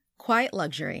quiet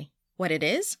luxury, what it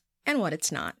is and what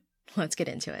it's not. Let's get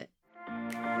into it.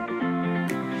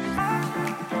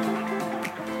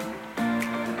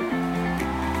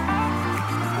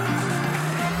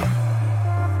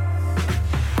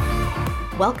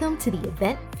 Welcome to the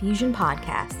Event Fusion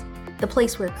Podcast, the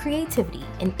place where creativity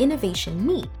and innovation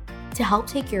meet to help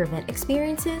take your event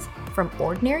experiences from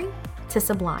ordinary to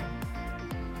sublime.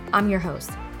 I'm your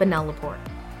host, Benel Laporte,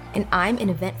 and I'm an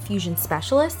Event Fusion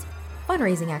specialist,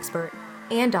 fundraising expert,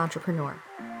 and entrepreneur.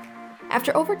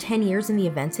 After over 10 years in the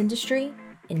events industry,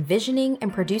 envisioning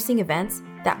and producing events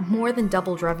that more than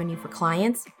doubled revenue for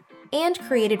clients and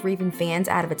created raving fans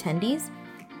out of attendees,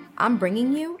 I'm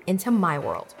bringing you into my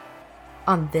world.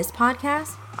 On this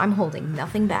podcast, I'm holding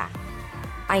nothing back.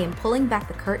 I am pulling back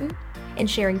the curtain and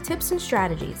sharing tips and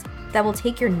strategies that will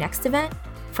take your next event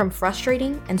from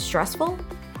frustrating and stressful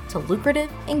to lucrative,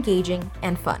 engaging,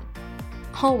 and fun,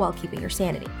 all while keeping your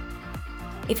sanity.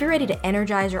 If you're ready to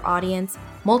energize your audience,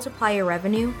 multiply your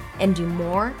revenue, and do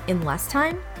more in less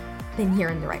time, then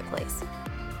you're in the right place.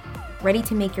 Ready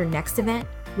to make your next event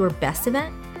your best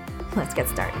event? Let's get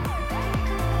started.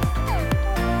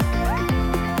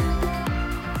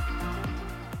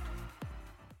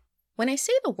 When I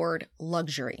say the word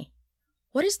luxury,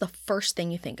 what is the first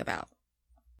thing you think about?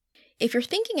 If you're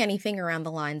thinking anything around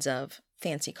the lines of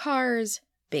fancy cars,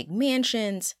 big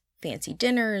mansions, fancy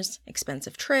dinners,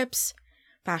 expensive trips,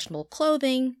 fashionable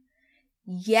clothing,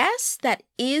 yes, that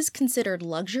is considered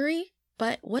luxury,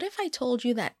 but what if I told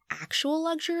you that actual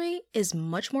luxury is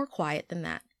much more quiet than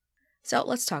that? So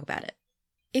let's talk about it.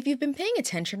 If you've been paying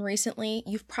attention recently,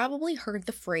 you've probably heard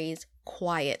the phrase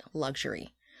quiet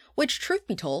luxury, which, truth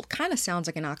be told, kind of sounds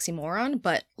like an oxymoron,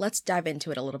 but let's dive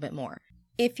into it a little bit more.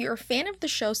 If you're a fan of the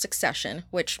show Succession,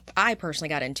 which I personally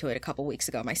got into it a couple weeks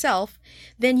ago myself,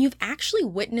 then you've actually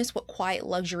witnessed what quiet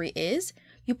luxury is.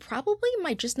 You probably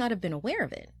might just not have been aware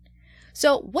of it.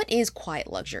 So what is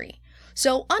quiet luxury?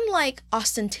 So unlike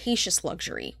ostentatious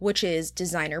luxury, which is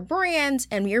designer brands,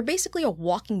 and you're basically a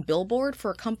walking billboard for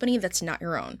a company that's not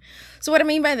your own. So what I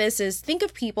mean by this is think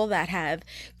of people that have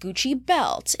Gucci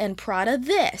belt and Prada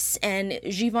this and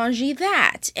Givenchy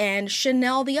that and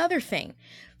Chanel the other thing.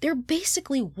 They're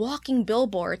basically walking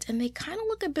billboards and they kind of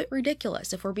look a bit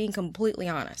ridiculous if we're being completely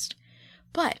honest.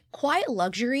 But quiet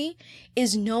luxury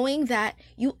is knowing that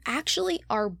you actually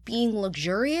are being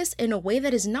luxurious in a way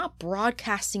that is not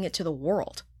broadcasting it to the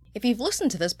world. If you've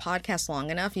listened to this podcast long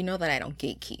enough, you know that I don't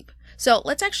gatekeep. So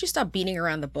let's actually stop beating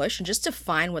around the bush and just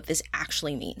define what this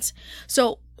actually means.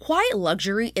 So quiet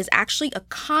luxury is actually a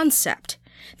concept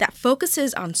that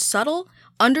focuses on subtle,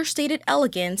 understated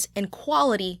elegance and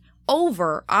quality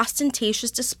over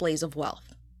ostentatious displays of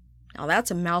wealth. Now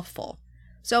that's a mouthful.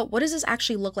 So what does this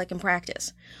actually look like in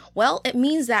practice? Well, it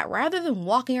means that rather than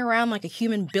walking around like a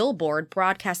human billboard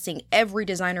broadcasting every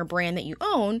designer brand that you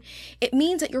own, it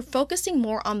means that you're focusing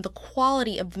more on the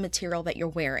quality of the material that you're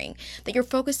wearing, that you're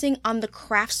focusing on the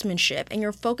craftsmanship, and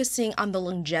you're focusing on the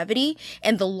longevity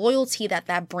and the loyalty that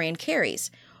that brand carries.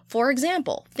 For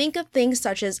example, think of things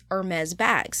such as Hermes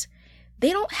bags. They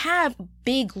don't have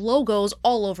big logos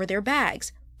all over their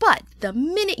bags. But the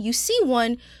minute you see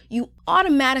one, you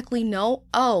automatically know,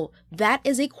 oh, that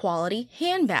is a quality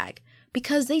handbag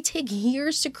because they take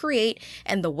years to create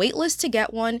and the wait list to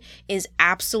get one is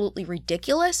absolutely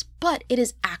ridiculous, but it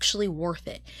is actually worth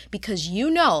it because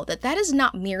you know that that is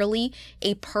not merely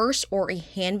a purse or a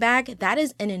handbag, that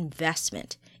is an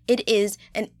investment. It is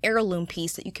an heirloom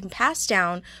piece that you can pass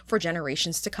down for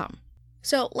generations to come.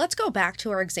 So let's go back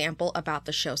to our example about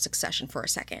the show Succession for a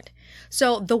second.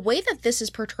 So the way that this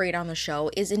is portrayed on the show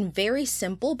is in very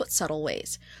simple but subtle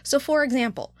ways. So for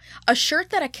example, a shirt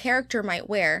that a character might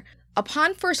wear,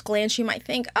 upon first glance you might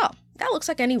think, oh, that looks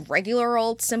like any regular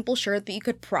old simple shirt that you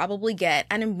could probably get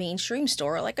at a mainstream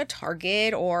store like a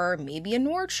Target or maybe a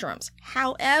Nordstrom's.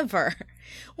 However,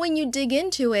 when you dig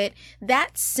into it,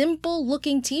 that simple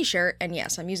looking t-shirt, and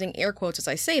yes, I'm using air quotes as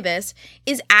I say this,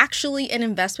 is actually an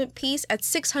investment piece at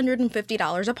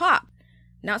 $650 a pop.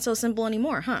 Not so simple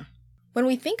anymore, huh? When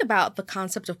we think about the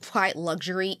concept of quiet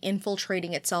luxury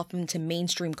infiltrating itself into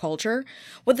mainstream culture,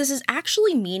 what this is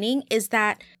actually meaning is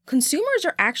that consumers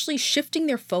are actually shifting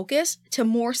their focus to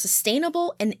more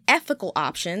sustainable and ethical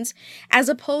options as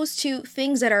opposed to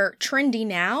things that are trendy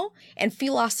now and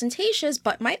feel ostentatious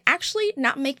but might actually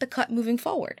not make the cut moving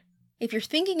forward. If you're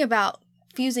thinking about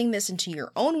fusing this into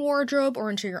your own wardrobe or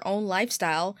into your own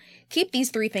lifestyle, keep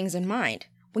these 3 things in mind.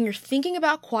 When you're thinking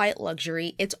about quiet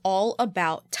luxury, it's all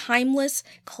about timeless,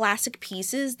 classic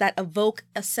pieces that evoke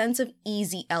a sense of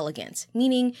easy elegance,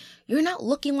 meaning you're not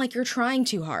looking like you're trying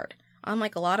too hard,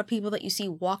 unlike a lot of people that you see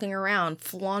walking around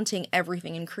flaunting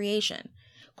everything in creation.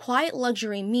 Quiet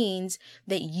luxury means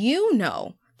that you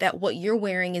know that what you're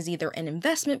wearing is either an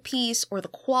investment piece or the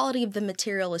quality of the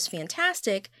material is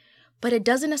fantastic, but it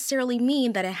doesn't necessarily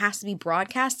mean that it has to be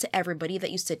broadcast to everybody that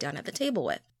you sit down at the table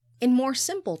with. In more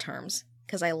simple terms,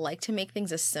 because I like to make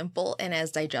things as simple and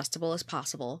as digestible as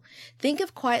possible, think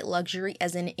of quiet luxury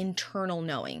as an internal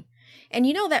knowing. And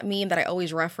you know that meme that I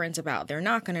always reference about they're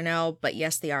not going to know, but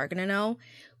yes, they are going to know?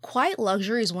 Quiet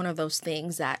luxury is one of those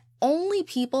things that only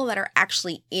people that are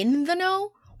actually in the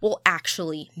know will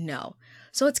actually know.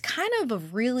 So it's kind of a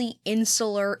really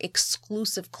insular,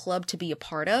 exclusive club to be a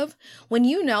part of when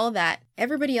you know that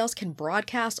everybody else can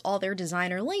broadcast all their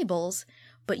designer labels,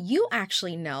 but you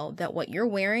actually know that what you're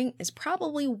wearing is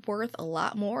probably worth a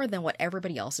lot more than what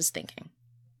everybody else is thinking.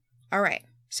 All right.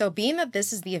 So being that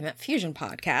this is the Event Fusion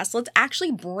podcast, let's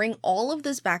actually bring all of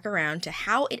this back around to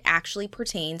how it actually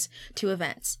pertains to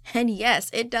events. And yes,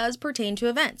 it does pertain to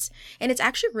events. And it's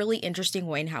actually a really interesting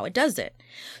way in how it does it.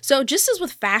 So just as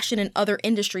with fashion and other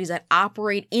industries that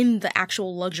operate in the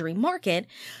actual luxury market,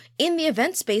 in the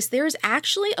event space, there is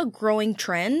actually a growing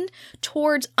trend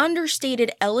towards understated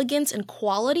elegance and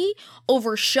quality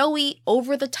over showy,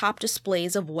 over-the-top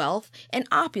displays of wealth and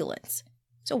opulence.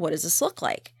 So what does this look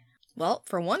like? Well,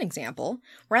 for one example,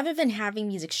 rather than having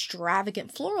these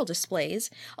extravagant floral displays,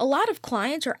 a lot of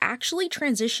clients are actually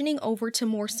transitioning over to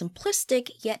more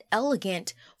simplistic yet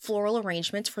elegant floral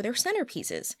arrangements for their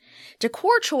centerpieces.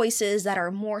 Decor choices that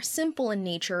are more simple in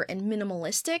nature and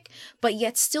minimalistic, but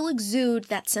yet still exude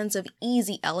that sense of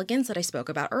easy elegance that I spoke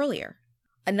about earlier.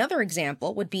 Another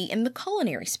example would be in the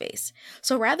culinary space.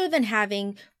 So rather than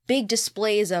having big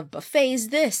displays of buffets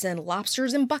this and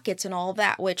lobsters and buckets and all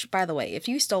that, which, by the way, if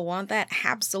you still want that,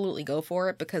 absolutely go for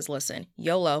it because listen,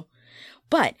 YOLO.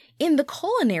 But in the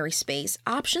culinary space,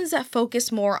 options that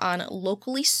focus more on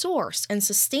locally sourced and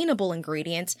sustainable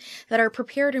ingredients that are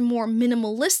prepared in more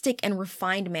minimalistic and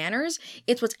refined manners,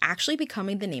 it's what's actually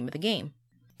becoming the name of the game.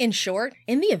 In short,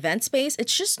 in the event space,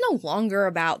 it's just no longer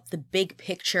about the big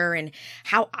picture and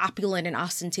how opulent and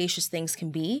ostentatious things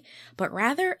can be, but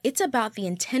rather it's about the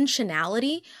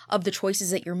intentionality of the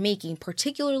choices that you're making,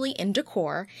 particularly in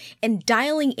decor, and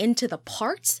dialing into the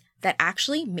parts that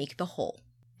actually make the whole.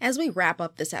 As we wrap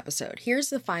up this episode,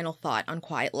 here's the final thought on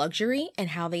quiet luxury and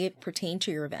how they pertain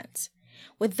to your events.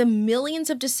 With the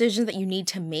millions of decisions that you need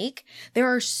to make, there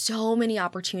are so many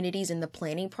opportunities in the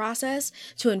planning process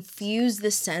to infuse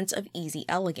this sense of easy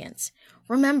elegance.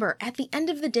 Remember, at the end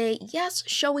of the day, yes,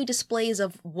 showy displays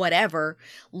of whatever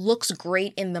looks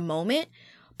great in the moment,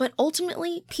 but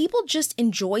ultimately, people just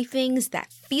enjoy things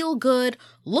that feel good,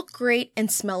 look great,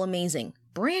 and smell amazing,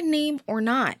 brand name or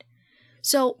not.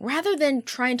 So rather than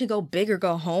trying to go big or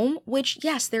go home, which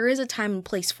yes, there is a time and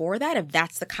place for that if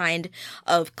that's the kind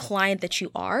of client that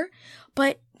you are,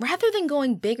 but rather than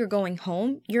going big or going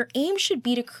home, your aim should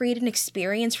be to create an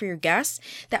experience for your guests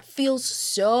that feels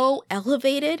so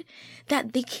elevated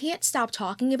that they can't stop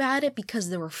talking about it because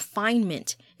the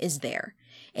refinement is there.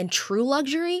 And true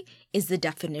luxury is the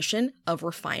definition of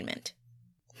refinement.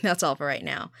 That's all for right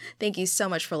now. Thank you so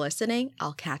much for listening.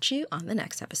 I'll catch you on the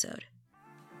next episode.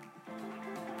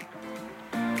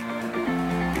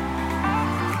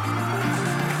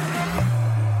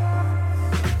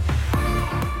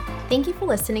 Thank you for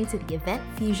listening to the Event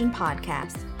Fusion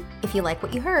podcast. If you like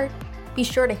what you heard, be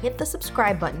sure to hit the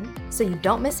subscribe button so you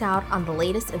don't miss out on the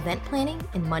latest event planning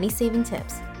and money-saving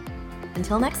tips.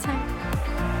 Until next time.